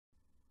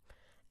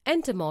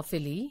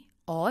entomophily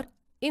or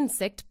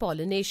insect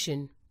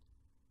pollination.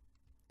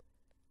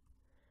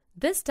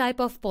 This type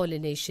of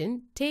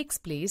pollination takes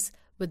place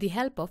with the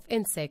help of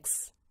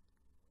insects.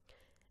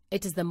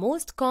 It is the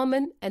most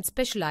common and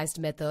specialized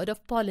method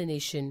of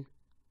pollination.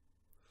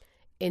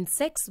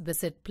 Insects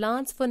visit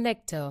plants for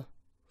nectar,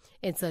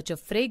 in search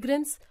of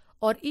fragrance,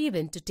 or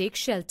even to take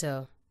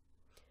shelter.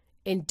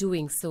 In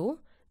doing so,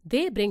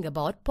 they bring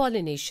about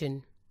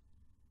pollination.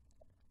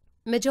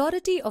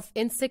 Majority of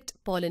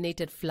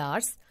insect-pollinated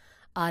flowers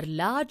are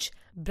large,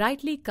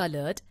 brightly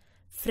colored,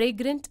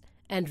 fragrant,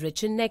 and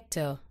rich in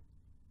nectar.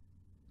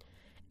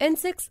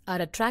 Insects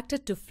are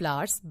attracted to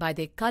flowers by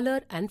their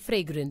color and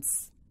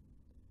fragrance.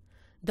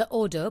 The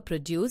odor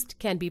produced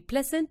can be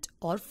pleasant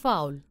or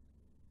foul.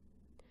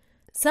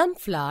 Some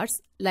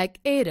flowers, like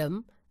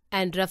arum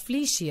and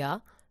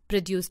rafflesia,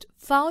 produced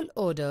foul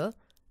odor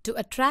to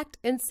attract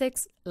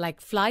insects like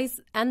flies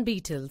and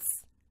beetles.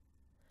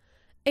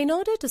 In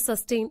order to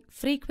sustain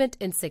frequent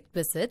insect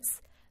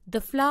visits, the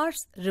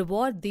flowers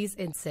reward these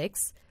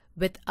insects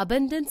with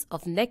abundance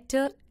of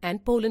nectar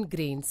and pollen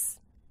grains.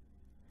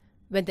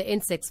 When the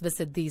insects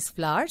visit these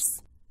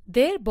flowers,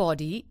 their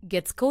body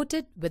gets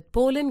coated with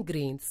pollen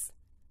grains,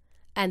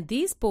 and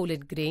these pollen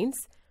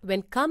grains,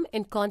 when come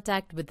in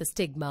contact with the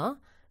stigma,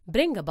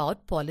 bring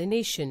about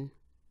pollination.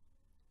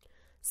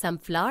 Some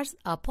flowers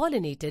are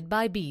pollinated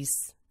by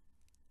bees.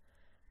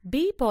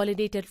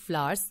 Bee-pollinated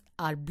flowers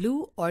are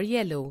blue or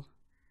yellow.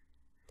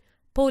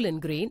 Pollen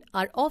grain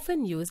are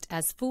often used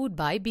as food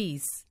by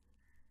bees.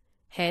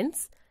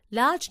 Hence,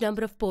 large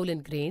number of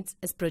pollen grains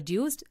is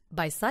produced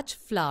by such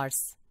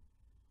flowers.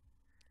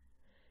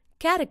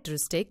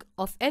 Characteristic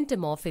of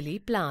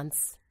entomophily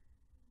plants.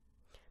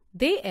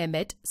 They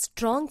emit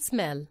strong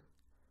smell.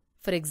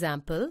 For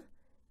example,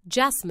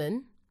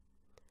 jasmine,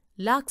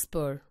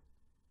 larkspur.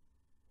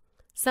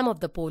 Some of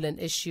the pollen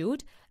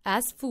issued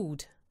as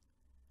food.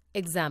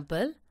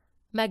 Example,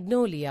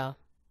 magnolia.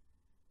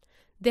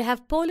 They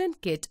have pollen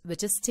kit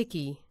which is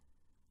sticky.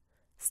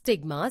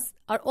 Stigmas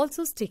are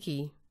also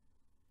sticky.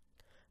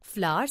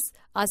 Flowers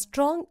are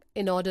strong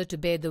in order to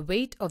bear the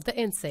weight of the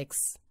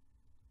insects.